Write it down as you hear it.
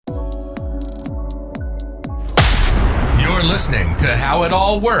You're listening to How It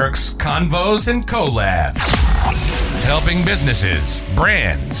All Works, Convos and Collabs. Helping businesses,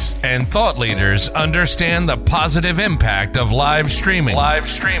 brands, and thought leaders understand the positive impact of live streaming.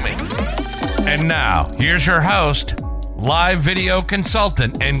 And now, here's your host, live video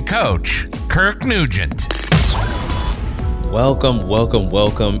consultant and coach, Kirk Nugent.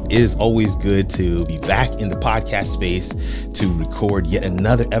 Welcome. It is always good to be back in the podcast space to record yet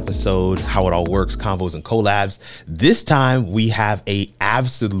another episode, How It All Works, Convos and Collabs. This time we have a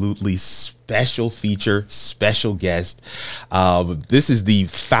absolutely special feature, special guest. This is the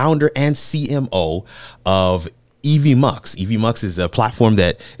founder and CMO of EVMux. EVMux is a platform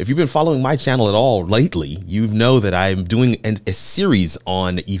that, if you've been following my channel at all lately, you know that I'm doing a series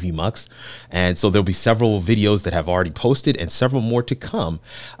on EVMux. And so there'll be several videos that have already posted and several more to come.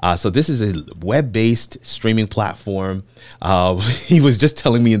 So this is a web-based streaming platform. He was just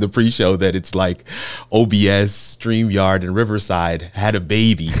telling me in the pre-show that it's like OBS, StreamYard, and Riverside had a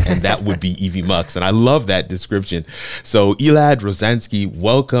baby, and that would be EVMux. And I love that description. So Elad Rozansky,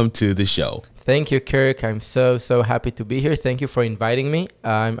 welcome to the show. Thank you, Kirk. I'm so happy to be here. Thank you for inviting me.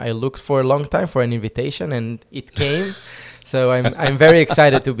 I looked for a long time for an invitation, and it came. So I'm very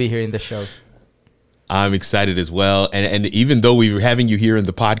excited to be here in the show. I'm excited as well. And even though we were having you here in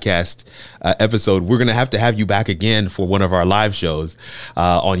the podcast episode, we're going to have you back again for one of our live shows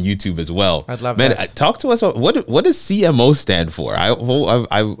on YouTube as well. I'd love that. Talk to us. What does CMO stand for? I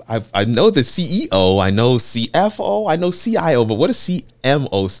know the CEO, I know CFO, I know CIO, but what does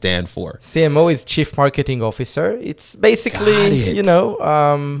CMO stand for? CMO is Chief Marketing Officer. It's basically,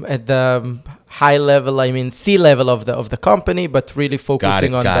 at the high level, C level of the company, but really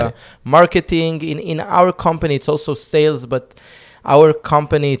focusing on the marketing. In our company, it's also sales, but our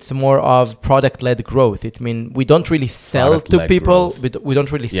company, it's more of product-led growth. It means we don't really sell to people. We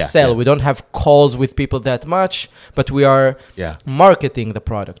don't really sell. We don't have calls with people that much, but we are marketing the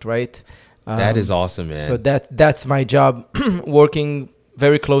product, right? That is awesome, man. So that's my job, working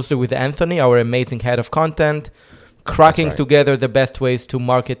very closely with Anthony, our amazing head of content, cracking together the best ways to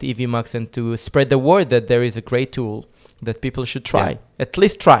market EVMux and to spread the word that there is a great tool that people should try. At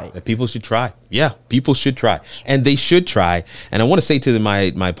least try. That people should try. Yeah, people should try. And they should try. And I want to say to my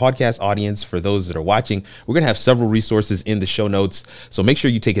podcast audience, for those that are watching, we're going to have several resources in the show notes. So make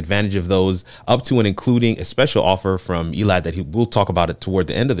sure you take advantage of those, up to and including a special offer from Elad that we'll talk about it toward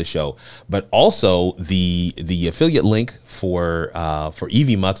the end of the show. But also the affiliate link for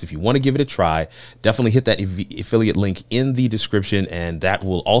EVMux. If you want to give it a try, definitely hit that affiliate link in the description. And that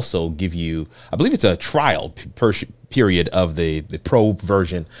will also give you, I believe it's a trial period of the pro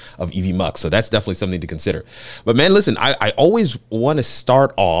version of EVMux. So that's definitely something to consider. But man, listen, I always want to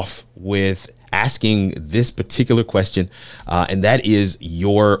start off with asking this particular question, and that is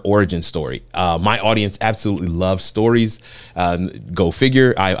your origin story. My audience absolutely loves stories. Go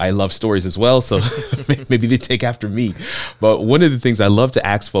figure. I love stories as well, so maybe they take after me. But one of the things I love to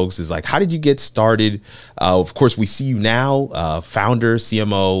ask folks is, like, how did you get started? Of course, we see you now, founder,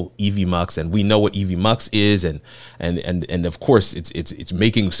 CMO, EVMux, and we know what EVMux is, and of course, it's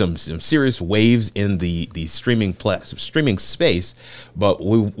making some serious waves in the streaming space. But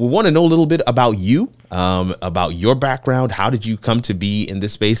we want to know a little bit about you, about your background. How did you come to be in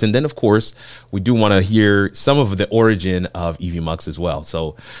this space? And then, of course, we do want to hear some of the origin of EVMux as well.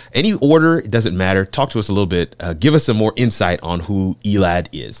 So any order, it doesn't matter. Talk to us a little bit. Give us some more insight on who Elad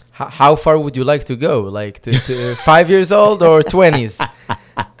is. How far would you like to go? Like to 5 years old or 20s?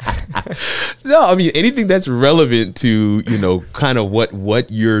 No, I mean, anything that's relevant to, kind of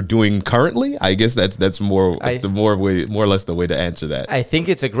what you're doing currently. I guess that's more or less the way to answer that. I think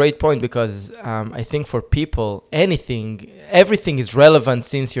it's a great point because I think for people, everything is relevant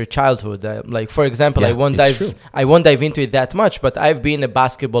since your childhood. Like, for example, I won't dive into it that much, but I've been a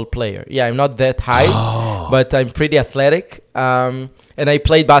basketball player. Yeah, I'm not that high, but I'm pretty athletic. And I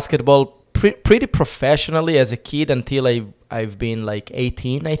played basketball pretty professionally as a kid until I've been like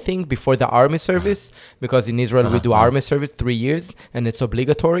 18, I think, before the army service, because in Israel we do army service 3 years and it's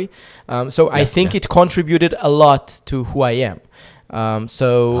obligatory. I think it contributed a lot to who I am. That's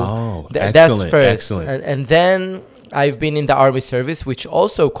first. Excellent. And then I've been in the army service, which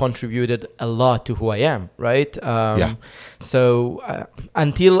also contributed a lot to who I am, right?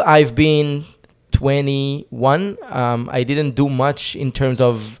 Until I've been 21, I didn't do much in terms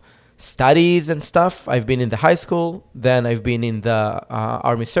of studies and stuff. I've been in the high school, then I've been in the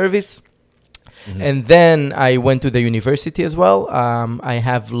army service. And then I went to the university as well. I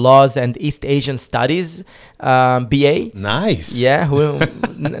have laws and East Asian studies, BA. Nice. Yeah,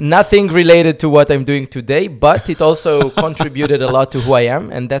 nothing related to what I'm doing today, but it also contributed a lot to who I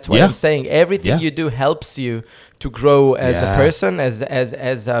am. And that's why I'm saying everything you do helps you to grow as a person,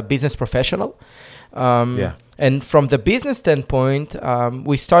 as a business professional. And from the business standpoint,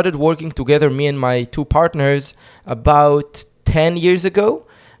 we started working together, me and my two partners, about 10 years ago.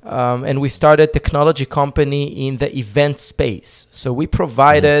 And we started a technology company in the event space. So we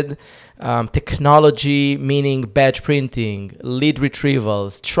provided technology, meaning badge printing, lead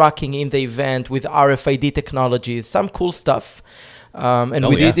retrievals, tracking in the event with RFID technologies, some cool stuff. And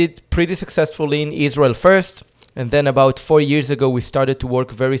we did it pretty successfully in Israel first. And then about 4 years ago, we started to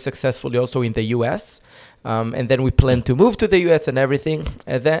work very successfully also in the US. And then we planned to move to the US and everything.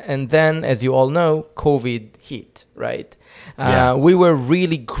 And then, as you all know, COVID hit, right? We were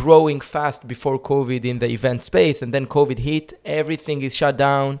really growing fast before COVID in the event space, and then COVID hit. Everything is shut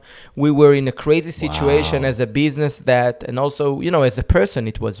down. We were in a crazy situation as a business and also, as a person,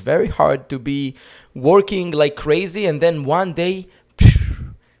 it was very hard to be working like crazy. And then one day,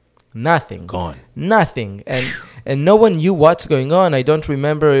 nothing. Gone. Nothing. And no one knew what's going on. I don't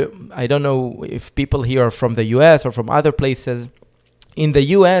know if people here are from the US or from other places. In the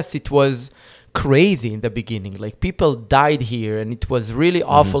US, it was crazy in the beginning. Like, people died here, and it was really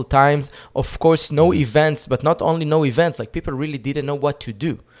awful times. Of course, no events, but not only no events, like, people really didn't know what to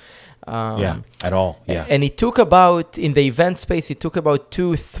do. At all. Yeah. And it took in the event space, it took about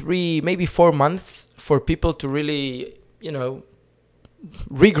 2, 3, maybe 4 months for people to really,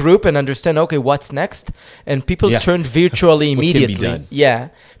 regroup and understand, okay, what's next? And people turned virtually immediately.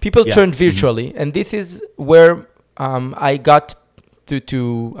 People turned virtually. And this is where I got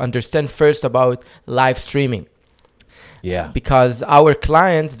to understand first about live streaming. Because our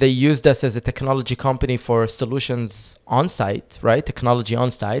clients, they used us as a technology company for solutions on site, right? Technology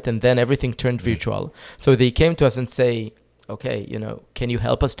on site, and then everything turned virtual. So they came to us and say, okay, can you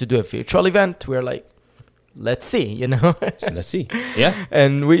help us to do a virtual event? We're like, let's see, Let's see. Yeah.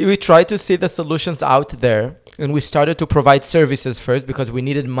 And we tried to see the solutions out there. And we started to provide services first because we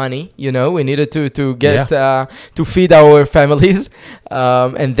needed money, we needed to get to feed our families.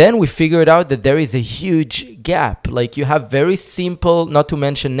 And then we figured out that there is a huge gap. Like, you have very simple, not to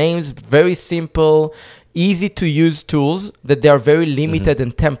mention names, very simple, easy to use tools that they are very limited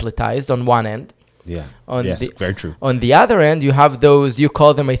and templatized on one end. Very true. On the other end, you have those, you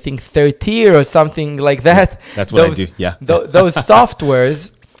call them, I think, third tier or something like that. That's what I do. Yeah. Those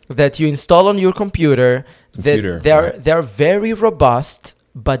softwares that you install on your computer. They're very robust,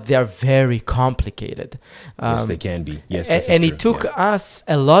 but they're very complicated. Yes, they can be. Yes, and it took us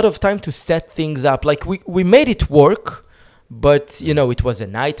a lot of time to set things up. Like, we made it work, but it was a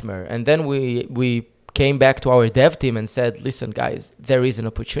nightmare. And then we came back to our dev team and said, listen, guys, there is an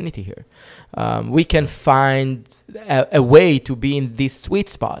opportunity here. We can find a way to be in this sweet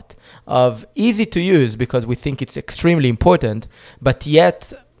spot of easy to use, because we think it's extremely important, but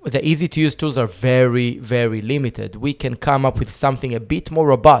yet the easy-to-use tools are very, very limited. We can come up with something a bit more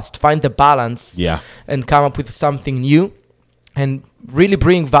robust, find the balance, and come up with something new and really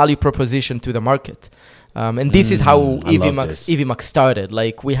bring value proposition to the market. And this is how EVMAX started.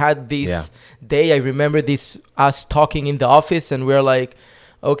 Like, we had this day, I remember us talking in the office, and we're like,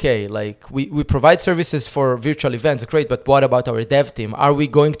 okay, like, we provide services for virtual events, great, but what about our dev team? Are we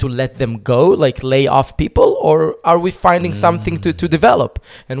going to let them go, like lay off people, or are we finding something to develop?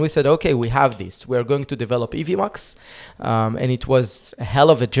 And we said, okay, we have this. We're going to develop EVMAX. And it was a hell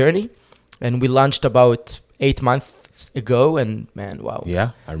of a journey. And we launched about 8 months ago, and man, wow.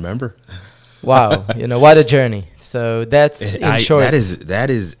 Yeah, I remember. Wow, what a journey. So that's in short. That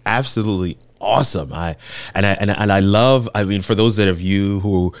is absolutely awesome. I love, for those of you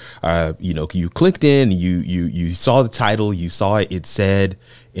who you clicked in, you saw the title, you saw it said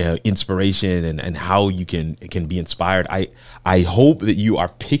inspiration and how you can be inspired. I hope that you are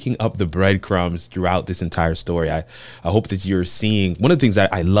picking up the breadcrumbs throughout this entire story. I hope that you're seeing, one of the things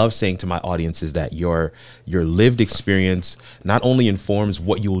that I love saying to my audience is that your lived experience not only informs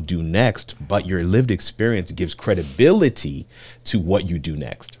what you will do next, but your lived experience gives credibility to what you do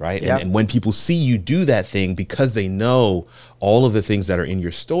next, right? Yep. And when people see you do that thing, because they know all of the things that are in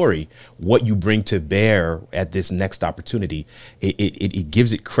your story, what you bring to bear at this next opportunity, it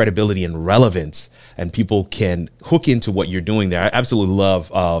gives it credibility and relevance, and people can hook into what you're doing there. I absolutely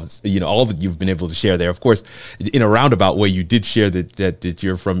love all that you've been able to share there. Of course, in a roundabout way, you did share that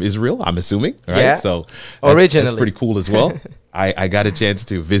you're from Israel, I'm assuming, right? Yeah. So originally, that's pretty cool as well. I got a chance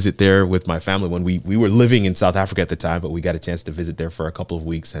to visit there with my family when we were living in South Africa at the time, but we got a chance to visit there for a couple of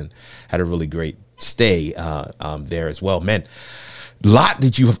weeks and had a really great stay there as well. Man, lot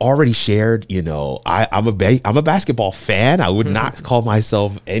that you have already shared. You know, I'm a basketball fan. I would not call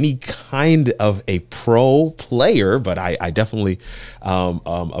myself any kind of a pro player, but I definitely I'm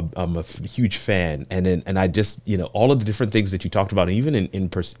a huge fan. And I just, you know, all of the different things that you talked about, even in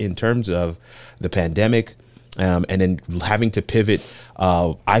terms of the pandemic. And then having to pivot,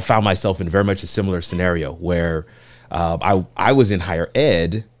 I found myself in very much a similar scenario where I was in higher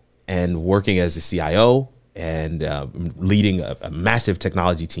ed and working as a CIO and leading a massive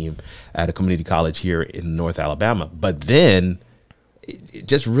technology team at a community college here in North Alabama. But then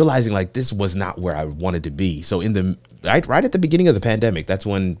just realizing like this was not where I wanted to be. So right at the beginning of the pandemic, that's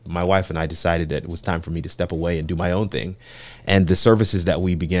when my wife and I decided that it was time for me to step away and do my own thing. And the services that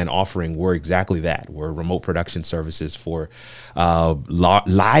we began offering were exactly that. Were remote production services for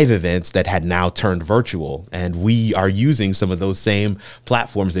live events that had now turned virtual. And we are using some of those same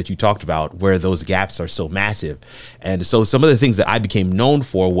platforms that you talked about where those gaps are so massive. And so some of the things that I became known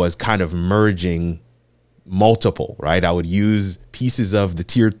for was kind of merging multiple, right? I would use pieces of the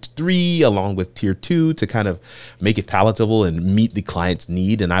tier 3 along with tier 2 to kind of make it palatable and meet the client's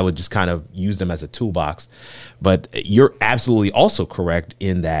need. And I would just kind of use them as a toolbox. But you're absolutely also correct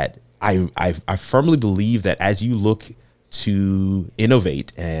in that I firmly believe that as you look to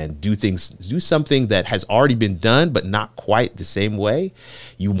innovate and do something that has already been done, but not quite the same way,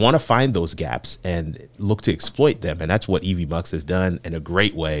 you want to find those gaps and look to exploit them. And that's what EVMux has done in a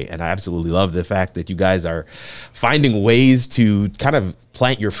great way. And I absolutely love the fact that you guys are finding ways to kind of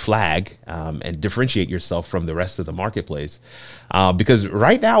plant your flag and differentiate yourself from the rest of the marketplace. Because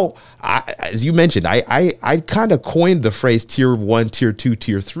right now, as you mentioned, I kind of coined the phrase tier 1, tier 2,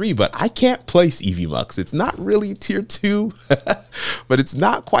 tier 3, but I can't place EVMux. It's not really tier 2, but it's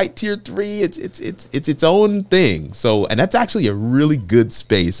not quite tier 3. It's its own thing. So, and that's actually a really good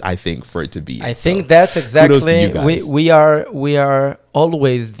space, I think, for it to be. I think that's exactly, we are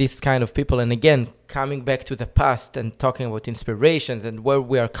always this kind of people. And again, coming back to the past and talking about inspirations and where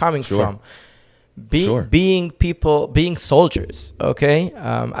we are coming from, being soldiers. Okay.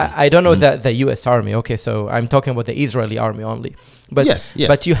 I don't know the US Army. Okay. So I'm talking about the Israeli Army only, but yes.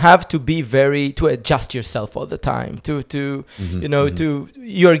 But you have to be to adjust yourself all the time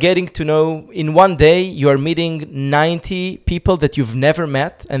you're getting to know in one day, you're meeting 90 people that you've never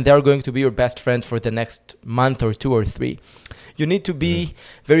met, and they're going to be your best friends for the next month or 2 or 3. You need to be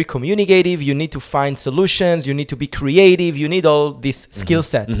very communicative. You need to find solutions. You need to be creative. You need all this skill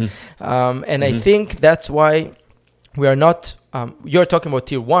set. I think that's why we are not, you're talking about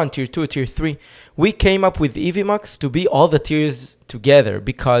tier 1, tier 2, tier 3. We came up with EVMux to be all the tiers together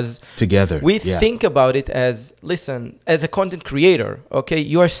because we think about it as, listen, as a content creator, okay,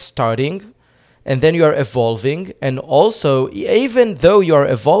 you are starting and then you are evolving. And also, even though you are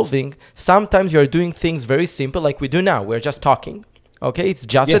evolving, sometimes you're doing things very simple like we do now. We're just talking. Okay, it's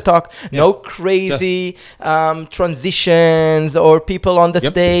just a talk. No crazy transitions or people on the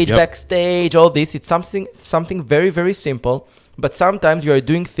stage, backstage, all this. It's something very, very simple. But sometimes you are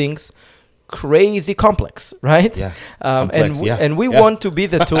doing things crazy complex, right? Yeah. And we want to be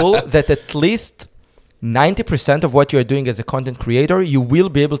the tool that at least 90% of what you're doing as a content creator, you will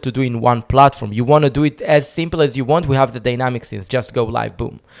be able to do in one platform. You want to do it as simple as you want. We have the dynamic scenes, just go live,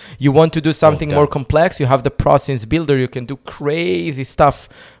 boom. You want to do something more complex, you have the ProScenes Builder. You can do crazy stuff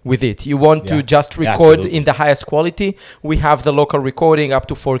with it. You want to just record in the highest quality. We have the local recording up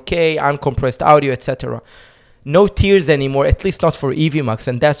to 4K, uncompressed audio, etc. No tiers anymore, at least not for EVMux.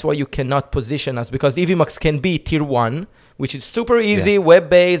 And that's why you cannot position us, because EVMux can be tier 1, which is super easy,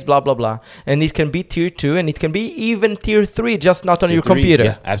 web-based, blah, blah, blah. And it can be tier 2, and it can be even tier 3, just not on your computer.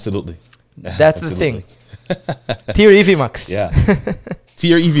 Yeah, absolutely. That's the thing. Tier EVMux. Yeah.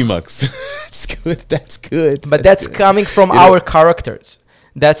 Tier EVMux. That's good. That's good. But that's coming from our characters.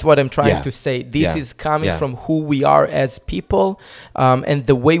 That's what I'm trying to say. This is coming from who we are as people, and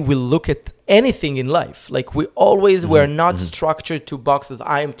the way we look at anything in life. Like we're not structured to boxes.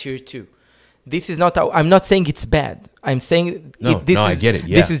 I am tier 2. This is not I'm not saying it's bad. I'm saying I get it.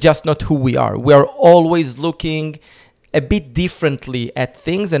 Yeah. This is just not who we are. We are always looking a bit differently at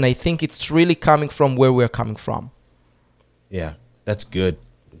things, and I think it's really coming from where we're coming from. Yeah, that's good.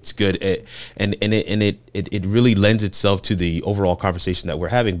 It's good, it really lends itself to the overall conversation that we're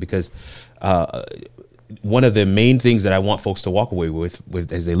having, because one of the main things that I want folks to walk away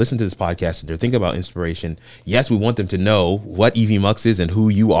with as they listen to this podcast and they're thinking about inspiration, yes, we want them to know what EV Mux is and who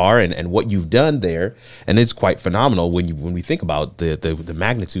you are and what you've done there. And it's quite phenomenal when we think about the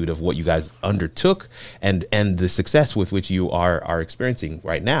magnitude of what you guys undertook and the success with which you are experiencing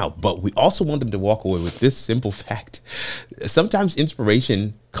right now. But we also want them to walk away with this simple fact. Sometimes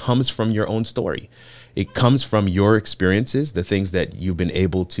inspiration comes from your own story. It comes from your experiences, the things that you've been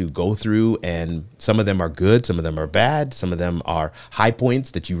able to go through, and some of them are good, some of them are bad, some of them are high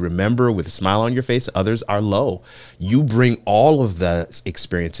points that you remember with a smile on your face, others are low. You bring all of the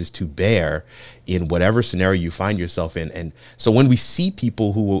experiences to bear in whatever scenario you find yourself in. And so when we see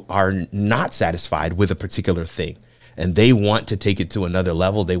people who are not satisfied with a particular thing, and they want to take it to another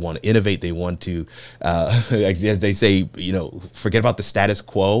level, they want to innovate, they want to, as they say, forget about the status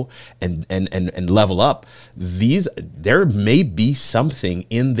quo and level up. There may be something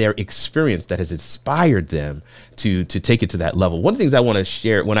in their experience that has inspired them to take it to that level. One of the things I want to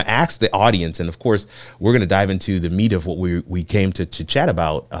share when I ask the audience, and of course we're going to dive into the meat of what we came to chat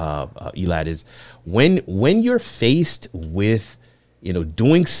about, Elad, is when you're faced with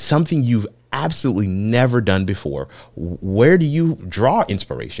doing something you've absolutely never done before, where do you draw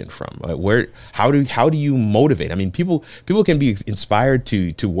inspiration from? How do you motivate? I mean, people can be inspired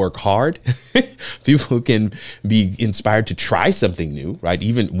to work hard. People can be inspired to try something new, right?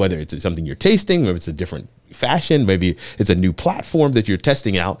 Even whether it's something you're tasting, or it's a different fashion, maybe it's a new platform that you're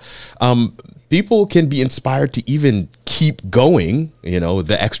testing out. People can be inspired to even keep going,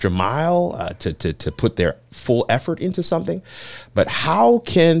 the extra mile, to put their full effort into something. But how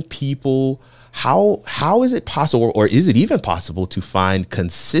can people, how is it possible, or is it even possible to find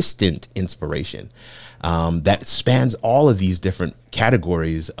consistent inspiration that spans all of these different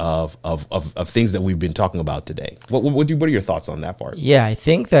categories of things that we've been talking about today? What are your thoughts on that part? Yeah, I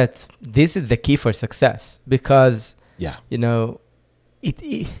think that this is the key for success, because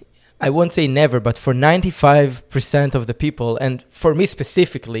I won't say never, but for 95% of the people, and for me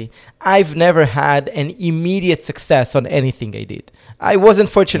specifically, I've never had an immediate success on anything I did. I wasn't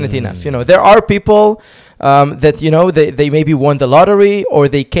fortunate enough. There are people that, they maybe won the lottery, or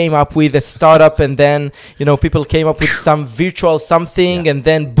they came up with a startup, and then, people came up with some virtual something, and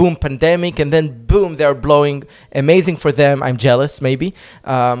then boom, pandemic, and then boom, they're blowing. Amazing for them. I'm jealous, maybe.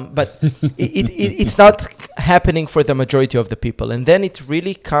 But it's not happening for the majority of the people. And then it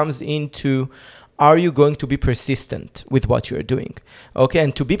really comes into, are you going to be persistent with what you're doing? Okay,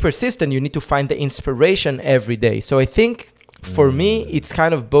 and to be persistent, you need to find the inspiration every day. So I think for me, it's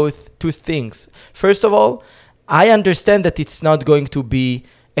kind of both two things. First of all, I understand that it's not going to be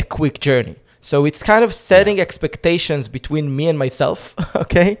a quick journey. So it's kind of setting expectations between me and myself,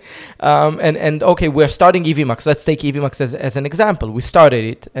 okay? And okay, we're starting EV Mux. Let's take EV Mux as an example. We started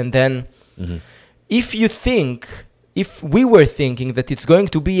it, and then if we were thinking that it's going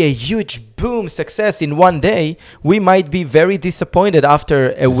to be a huge boom success in one day, we might be very disappointed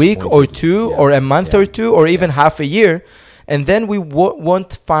after a week or two, or a month or two, or even half a year. And then we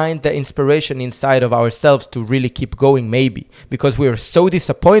won't find the inspiration inside of ourselves to really keep going, maybe, because we were so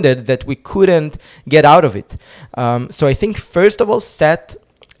disappointed that we couldn't get out of it. So I think, first of all, set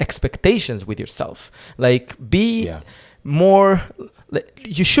expectations with yourself. Like, be more...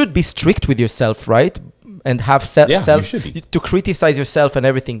 You should be strict with yourself, right? And have self to criticize yourself and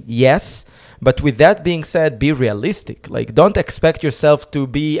everything. Yes. But with that being said, be realistic. Like, don't expect yourself to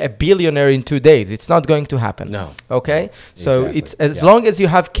be a billionaire in 2 days. It's not going to happen. No. Okay? So it's as long as you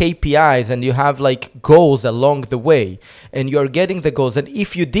have KPIs and you have like goals along the way, and you're getting the goals. And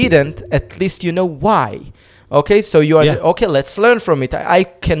if you didn't, at least you know why. Okay, so you are, okay, let's learn from it. I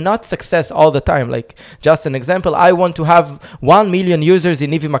cannot success all the time. Like, just an example, I want to have 1 million users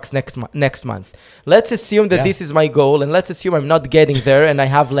in EV Mux next month. Let's assume that this is my goal, and let's assume I'm not getting there and I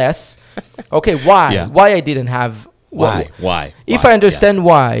have less. Okay, why? Why I didn't have... Why? If I understand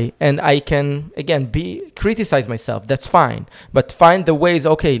why, and I can, again, criticize myself, that's fine. But find the ways,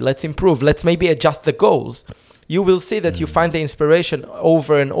 okay, let's improve. Let's maybe adjust the goals. You will see that you find the inspiration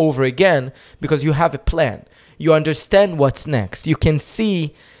over and over again because you have a plan. You understand what's next. You can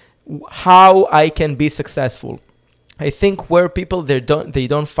see how I can be successful. I think where people they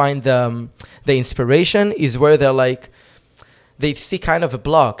don't find the inspiration is where they're like, they see kind of a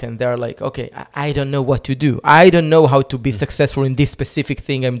block and they're like, okay, I don't know what to do. I don't know how to be successful in this specific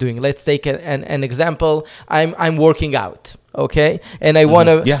thing I'm doing. Let's take an example. I'm working out, okay? And I want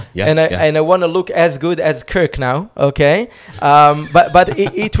to and I want to look as good as Kirk now, okay? But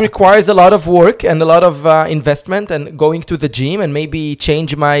it requires a lot of work and a lot of investment and going to the gym and maybe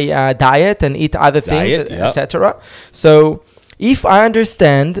change my diet and eat other things, etc. So If I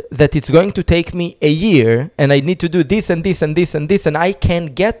understand that it's going to take me a year and I need to do this and this and this and this and I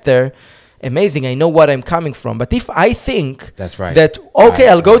can get there, amazing, I know what I'm coming from. But if I think that's right, that, okay,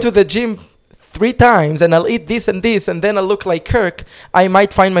 I'll go to the gym 3 times and I'll eat this and this and then I'll look like Kirk, I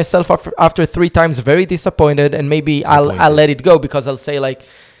might find myself after 3 times very disappointed, and maybe I'll let it go because I'll say like,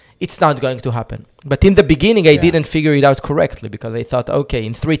 it's not going to happen. But in the beginning, I didn't figure it out correctly because I thought, okay,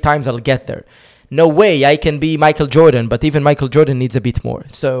 in 3 times I'll get there. No way I can be Michael Jordan, but even Michael Jordan needs a bit more.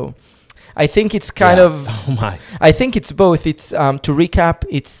 So I think it's kind of, I think it's both. It's to recap,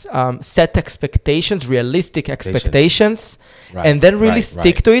 it's set expectations, realistic expectations, and then really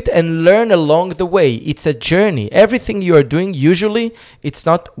stick to it and learn along the way. It's a journey. Everything you are doing, usually, it's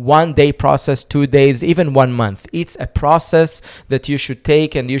not 1 day process, 2 days, even 1 month. It's a process that you should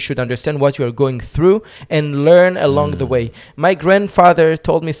take, and you should understand what you are going through and learn along the way. My grandfather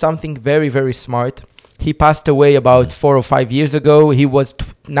told me something very, very smart. He passed away about 4 or 5 years ago. He was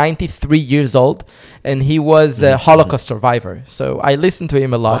 93 years old, and he was a Holocaust survivor. So I listened to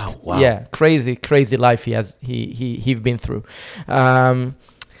him a lot. Wow. Yeah, crazy life he's been through.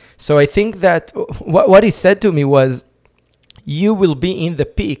 So I think that what he said to me was, you will be in the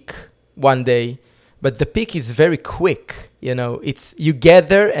peak one day, but the peak is very quick. You know, it's you get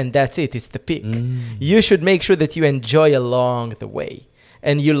there and that's it. It's the peak. You should make sure that you enjoy along the way.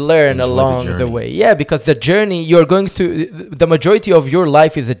 And you learn along the way. Yeah, because the journey, the majority of your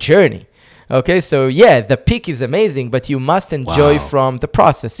life is a journey. Okay, so yeah, the peak is amazing, but you must enjoy from the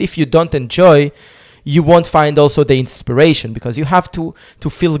process. If you don't enjoy, you won't find also the inspiration, because you have to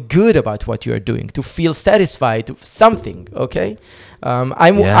feel good about what you are doing, to feel satisfied with something, okay?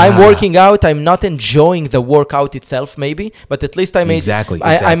 I'm working out. I'm not enjoying the workout itself, maybe, but at least I'm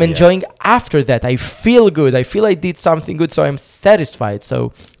enjoying after that. I feel good. I feel I did something good, so I'm satisfied.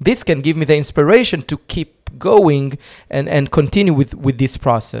 So this can give me the inspiration to keep going and continue with this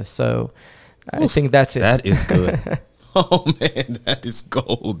process. So I think that's it. That is good. Oh, man, that is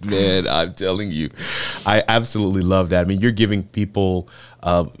gold, man. I'm telling you. I absolutely love that. I mean, you're giving people,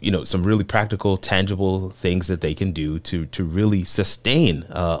 some really practical, tangible things that they can do to really sustain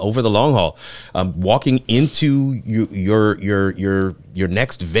over the long haul. Walking into your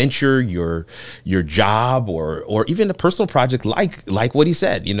next venture, your job, or even a personal project like what he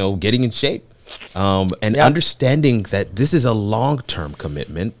said, getting in shape. Understanding that this is a long-term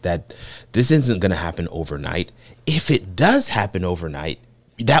commitment, that this isn't going to happen overnight. If it does happen overnight,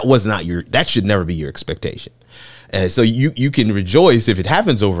 that should never be your expectation. So you can rejoice if it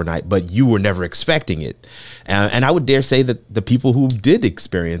happens overnight, but you were never expecting it. And I would dare say that the people who did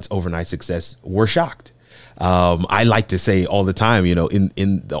experience overnight success were shocked. I like to say all the time,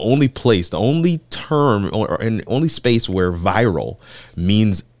 in the only place, the only term or in only space where viral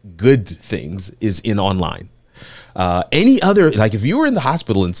means good things is in online. Any other, like if you were in the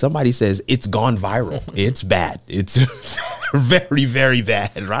hospital and somebody says it's gone viral, it's bad. It's very, very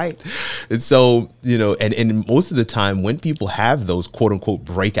bad, right? And so, and most of the time when people have those quote unquote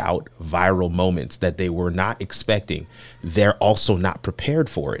breakout viral moments that they were not expecting, they're also not prepared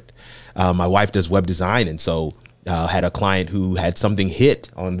for it. My wife does web design, and so had a client who had something hit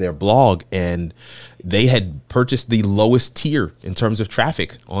on their blog, and they had purchased the lowest tier in terms of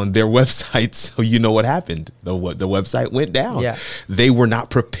traffic on their website. So you know what happened? The website went down. Yeah. They were not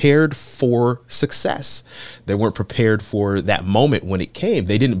prepared for success. They weren't prepared for that moment when it came.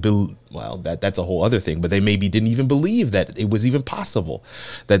 They didn't that's a whole other thing, but they maybe didn't even believe that it was even possible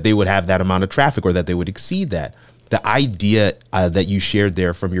that they would have that amount of traffic or that they would exceed that. The idea that you shared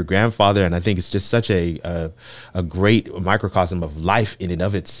there from your grandfather, and I think it's just such a great microcosm of life in and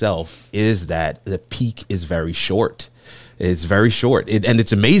of itself, is that the peak is very short. It's very short, and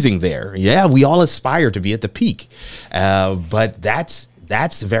it's amazing there. Yeah, we all aspire to be at the peak, but that's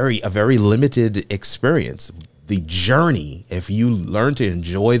a very limited experience. The journey, if you learn to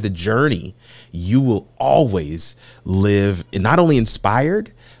enjoy the journey, you will always live not only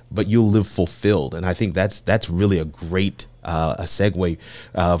inspired, but you'll live fulfilled. And I think that's really a great a segue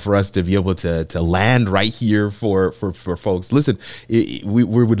for us to be able to land right here for folks. Listen, we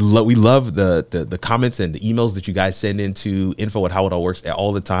love the comments and the emails that you guys send into info@howitallworks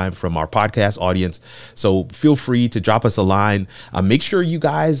all the time from our podcast audience. So feel free to drop us a line. Make sure you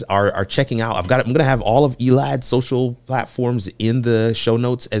guys are checking out. I'm going to have all of Elad's social platforms in the show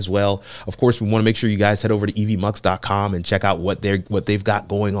notes as well. Of course, we want to make sure you guys head over to evmux.com and check out what they've got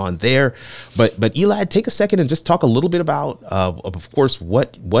going on there. But Elad, take a second and just talk a little bit about, of course,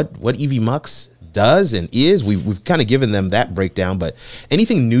 what EV Mux does and is. We've kind of given them that breakdown, but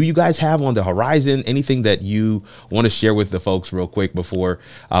anything new you guys have on the horizon, anything that you want to share with the folks real quick before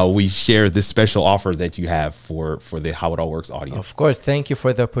we share this special offer that you have for the How It All Works audience? Of course. Thank you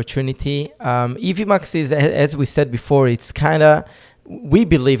for the opportunity. EVMAX is, as we said before, it's kind of, we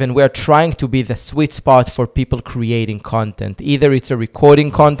believe, and we're trying to be the sweet spot for people creating content. Either it's a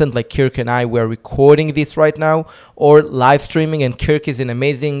recording content like Kirk and I, we're recording this right now, or live streaming. And Kirk is an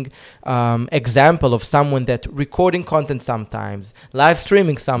amazing example of someone that recording content sometimes, live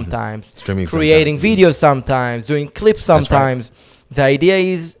streaming sometimes, creating videos sometimes, doing clips sometimes. Right. The idea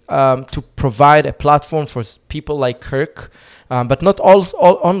is to provide a platform for people like Kirk, but not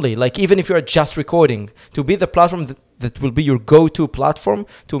all only. Like, even if you're just recording, to be the platform that will be your go-to platform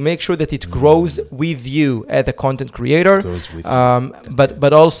to make sure that it grows with you as a content creator,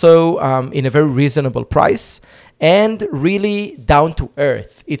 but also in a very reasonable price and really down to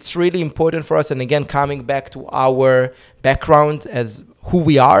earth. It's really important for us. And again, coming back to our background as who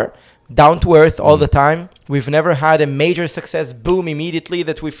we are, down to earth all the time. We've never had a major success boom immediately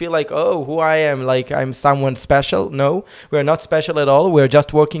that we feel like, oh, who I am, like I'm someone special. No, we're not special at all. We're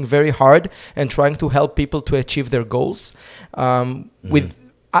just working very hard and trying to help people to achieve their goals with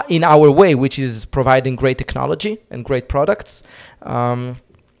in our way, which is providing great technology and great products.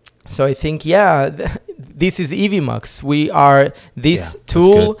 So I think, this is EVMAX. We are this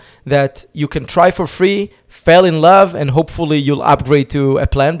tool that you can try for free, fell in love, and hopefully you'll upgrade to a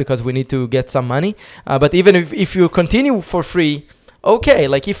plan because we need to get some money. But even if you continue for free, okay,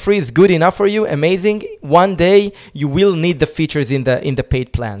 like if free is good enough for you, amazing. One day you will need the features in the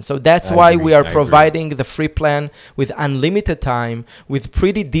paid plan. So that's why we are providing the free plan with unlimited time, with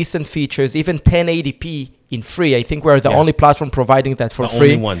pretty decent features, even 1080p in free. I think we're the only platform providing that for free.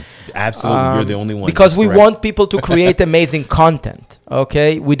 The only one. Absolutely, you're the only one. Because we want people to create amazing content,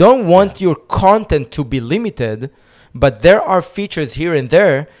 okay? We don't want your content to be limited, but there are features here and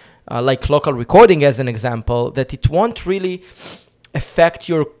there, like local recording as an example, that it won't really affect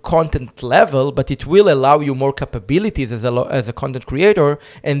your content level, but it will allow you more capabilities as a content creator,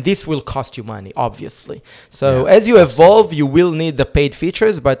 and this will cost you money, obviously. So as you evolve, you will need the paid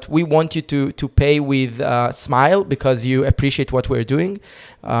features, but we want you to pay with smile because you appreciate what we're doing,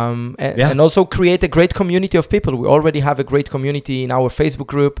 and also create a great community of people. We already have a great community in our Facebook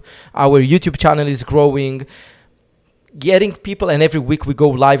group. Our YouTube channel is growing. Getting people, and every week we go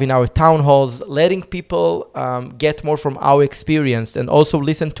live in our town halls, letting people get more from our experience and also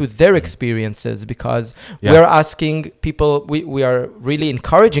listen to their experiences, because we're asking people, we are really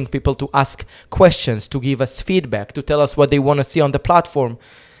encouraging people to ask questions, to give us feedback, to tell us what they want to see on the platform.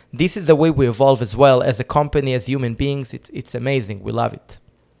 This is the way we evolve as well as a company, as human beings. It's amazing. We love it.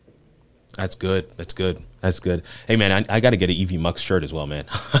 That's good. Hey, man, I got to get an EVMAX shirt as well, man.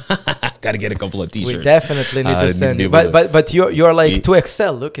 Got to get a couple of T-shirts. We definitely need to send you. But you're like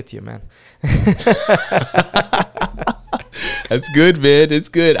 2XL. Look at you, man. That's good, man. It's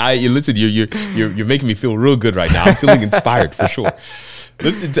good. Listen, you're making me feel real good right now. I'm feeling inspired for sure.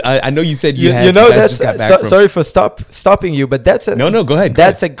 Listen, I know you said you that's just got back sorry for stopping you, but that's no. Go ahead.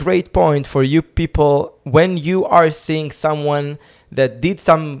 That's a great point for you people when you are seeing someone that did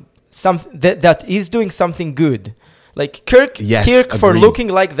that is doing something good. Like Kirk for looking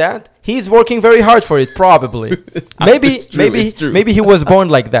like that, he's working very hard for it, probably. Maybe he was born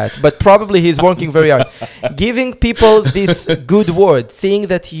like that, but probably he's working very hard. Giving people this good word, seeing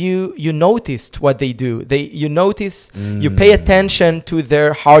that you noticed what they do. You notice, you pay attention to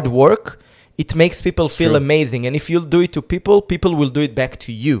their hard work. It makes people feel amazing. And if you'll do it to people, people will do it back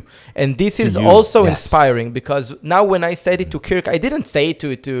to you. And this is also inspiring, because now when I said it to Kirk, I didn't say it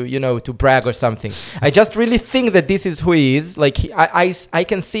to brag or something. I just really think that this is who he is. Like I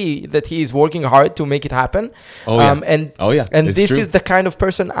can see that he is working hard to make it happen. And this is the kind of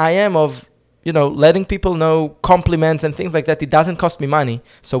person I am, of letting people know compliments and things like that. It doesn't cost me money,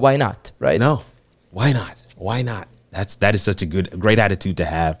 so why not, right? No, why not? That is such a great attitude to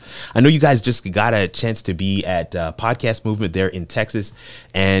have. I know you guys just got a chance to be at Podcast Movement there in Texas,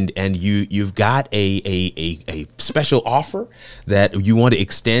 and you've got a special offer that you want to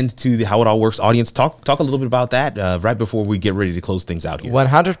extend to the How It All Works audience. Talk a little bit about that right before we get ready to close things out here.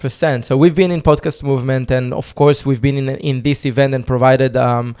 100%. So we've been in Podcast Movement, and of course we've been in this event and provided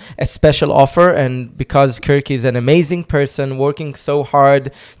a special offer. And because Kirk is an amazing person working so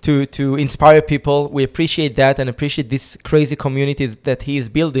hard to inspire people, we appreciate that and appreciate this crazy community that he is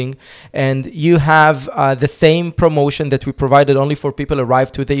building. And you have the same promotion that we provided only for people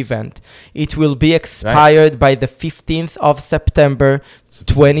arrive to the event. It will be expired by the 15th of September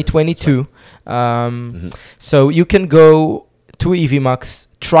 2022. So you can go to EVMux,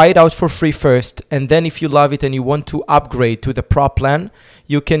 try it out for free first, and then if you love it and you want to upgrade to the Pro plan,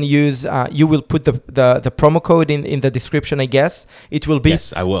 you can use, you will put the promo code in the description, I guess. It will be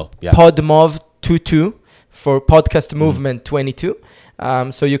yes, I will. Yeah. PODMOV22 for Podcast Movement 22.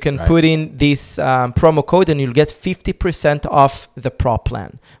 So you can put in this promo code and you'll get 50% off the Pro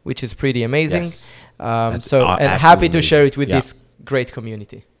plan, which is pretty amazing. Yes. And happy to share it with this great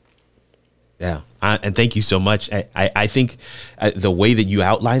community. Yeah. And thank you so much. I think the way that you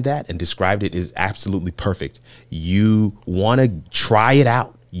outlined that and described it is absolutely perfect. You want to try it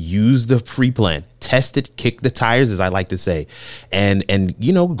out. Use the free plan, test it, kick the tires, as I like to say, and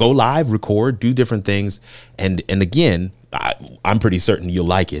go live, record, do different things. And again, I'm pretty certain you'll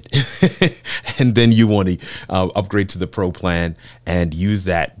like it. And then you want to upgrade to the Pro plan and use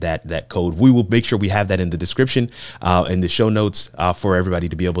that code. We will make sure we have that in the description, in the show notes, for everybody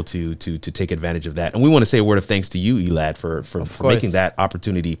to be able to take advantage of that. And we want to say a word of thanks to you, Elad, for making that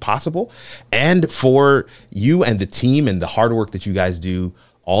opportunity possible, and for you and the team and the hard work that you guys do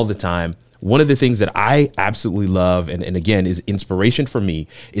all the time. One of the things that I absolutely love, and again, is inspiration for me,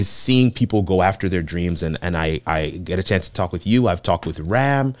 is seeing people go after their dreams. And I get a chance to talk with you. I've talked with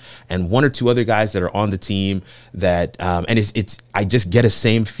Ram and one or two other guys that are on the team that, and it's I just get a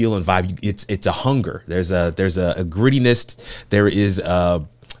same feel and vibe. It's a hunger. There's a grittiness. There is I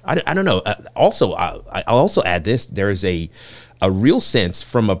don't know. I'll also add this. There is a real sense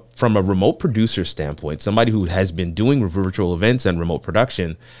from a remote producer standpoint, somebody who has been doing virtual events and remote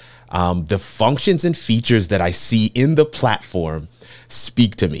production. The functions and features that I see in the platform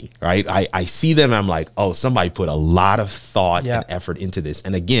speak to me, right? I see them and I'm like, oh, somebody put a lot of thought and effort into this.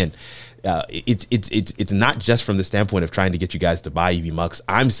 And again, it's not just from the standpoint of trying to get you guys to buy EVMux.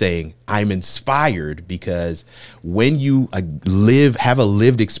 I'm saying I'm inspired because when you have a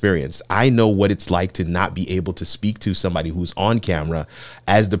lived experience, I know what it's like to not be able to speak to somebody who's on camera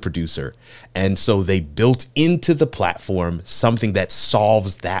as the producer. And so they built into the platform something that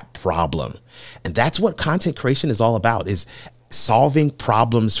solves that problem. And that's what content creation is all about, is solving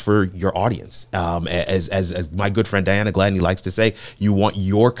problems for your audience. As my good friend Diana Gladney likes to say, you want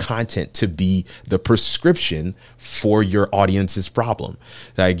your content to be the prescription for your audience's problem.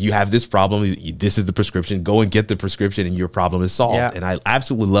 Like, you have this problem, this is the prescription, go and get the prescription and your problem is solved. Yeah. And I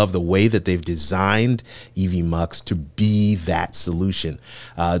absolutely love the way that they've designed EVMux to be that solution.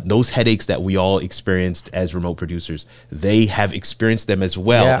 Those headaches that we all experienced as remote producers, they have experienced them as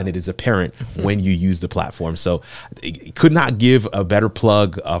well. Yeah. And it is apparent when you use the platform. So it could not give a better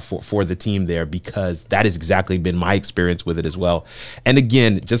plug for the team there, because that has exactly been my experience with it as well. And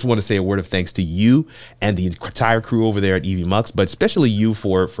again, just want to say a word of thanks to you and the entire crew over there at EVMux, but especially you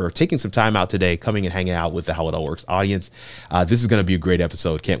for taking some time out today, coming and hanging out with the How It All Works audience. This is going to be a great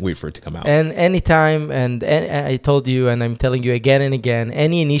episode. Can't wait for it to come out. And anytime, and I told you, and I'm telling you again and again,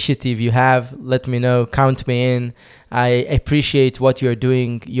 any initiative you have, let me know, count me in. I appreciate what you're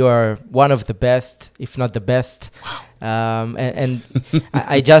doing. You are one of the best, if not the best. Wow. And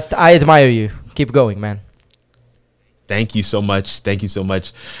I admire you. Keep going, man. Thank you so much. Thank you so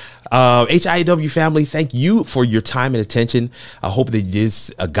much. HIAW family, thank you for your time and attention. I hope that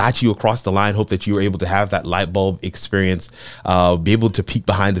this got you across the line. Hope that you were able to have that light bulb experience, be able to peek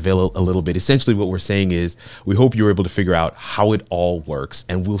behind the veil a little bit. Essentially what we're saying is we hope you were able to figure out how it all works,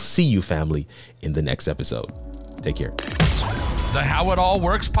 and we'll see you, family, in the next episode. Take care. The How It All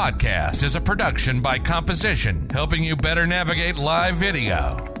Works podcast is a production by Composition, helping you better navigate live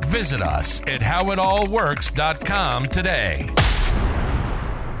video. Visit us at howitallworks.com today.